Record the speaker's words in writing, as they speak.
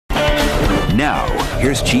Now,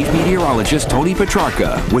 here's Chief Meteorologist Tony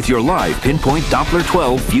Petrarca with your live Pinpoint Doppler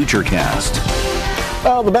 12 Futurecast.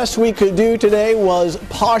 Well, the best we could do today was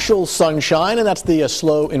partial sunshine, and that's the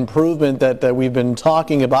slow improvement that we've been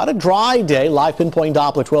talking about. A dry day, live Pinpoint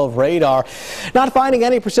Doppler 12 radar. Not finding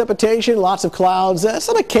any precipitation, lots of clouds,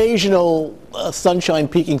 some occasional sunshine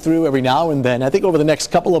peeking through every now and then. I think over the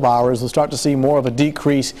next couple of hours, we'll start to see more of a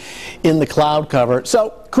decrease in the cloud cover.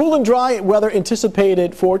 So cool and dry weather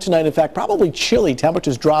anticipated for tonight. In fact, probably chilly.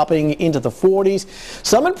 Temperatures dropping into the 40s.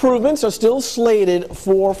 Some improvements are still slated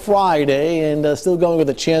for Friday and still going with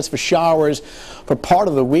a chance for showers for part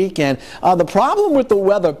of the weekend. The problem with the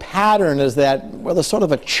weather pattern is that, well, there's sort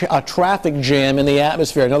of a traffic jam in the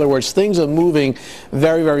atmosphere. In other words, things are moving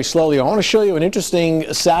very, very slowly. I want to show you an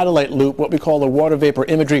interesting satellite loop, what we call the water vapor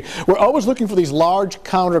imagery. We're always looking for these large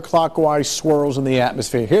counterclockwise swirls in the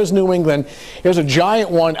atmosphere. Here's New England. Here's a giant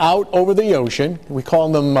one out over the ocean. We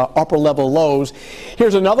call them upper level lows.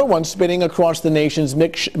 Here's another one spinning across the nation's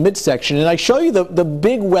midsection. And I show you the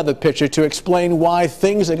big weather picture to explain why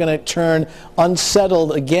things are going to turn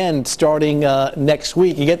unsettled again starting next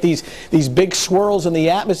week. You get these big swirls in the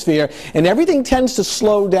atmosphere, and everything tends to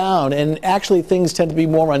slow down, and actually things tend to be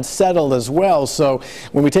more unsettled as well. So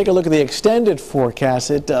when we take a look at the extended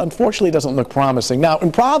forecast, it unfortunately doesn't look promising. Now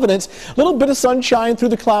in Providence, a little bit of sunshine through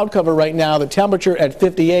the cloud cover right now. The temperature at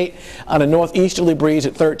 58 on a northeasterly breeze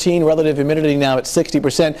at 13, relative humidity now at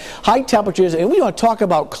 60%. High temperatures, and we want to talk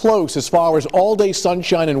about close as far as all day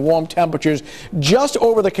sunshine and warm temperatures just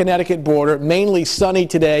over the Connecticut border. Mainly sunny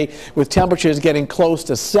today with temperatures getting close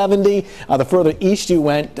to 70. The further east you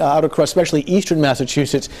went, out across especially eastern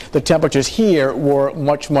Massachusetts, the temperatures here were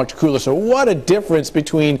much, much cooler. So what a difference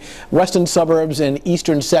between western suburbs and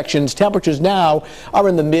eastern sections. Temperatures now are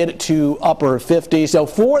in the mid to upper 50s. So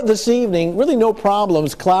for this evening, really no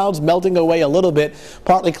problems. Clouds melting away a little bit.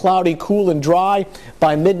 Partly cloudy, cool and dry.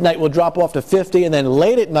 By midnight we'll drop off to 50, and then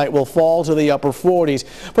late at night we'll fall to the upper 40s.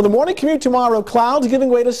 For the morning commute tomorrow, clouds giving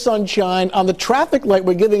way to sunshine. On the traffic light,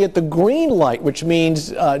 we're giving it the green light, which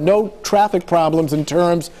means no traffic problems in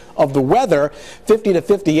terms of the weather, 50 to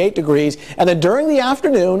 58 degrees. And then during the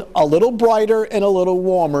afternoon, a little brighter and a little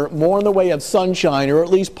warmer, more in the way of sunshine, or at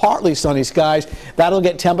least partly sunny skies. That'll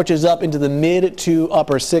get temperatures up into the mid to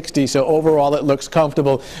upper 60s. So overall, it looks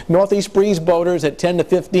comfortable. Northeast breeze boaters at 10 to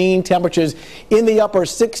 15, temperatures in the upper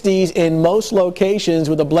 60s in most locations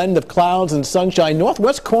with a blend of clouds and sunshine.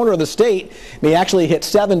 Northwest corner of the state may actually hit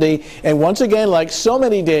 70. And once again, like so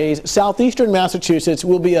many days, southeastern Massachusetts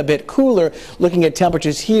will be a bit cooler, looking at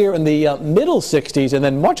temperatures here in the middle 60s, and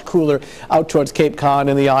then much cooler out towards Cape Cod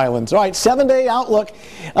and the islands. All right, 7-day outlook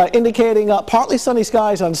indicating partly sunny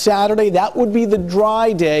skies on Saturday. That would be the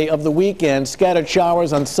dry day of the weekend. Scattered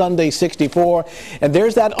showers on Sunday, 64. And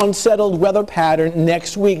there's that unsettled weather pattern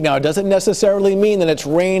next week. Now, it doesn't necessarily mean that it's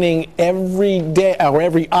raining every day or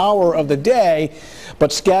every hour of the day,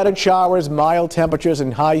 but scattered showers, mild temperatures,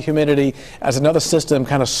 and high humidity as another system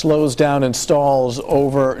kind of slows down and stalls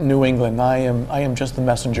over New England. I am just the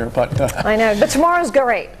messenger, but I know, but tomorrow's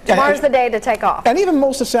great. Tomorrow's the day to take off. And even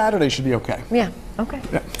most of Saturday should be okay. Yeah, okay.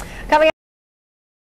 Yeah.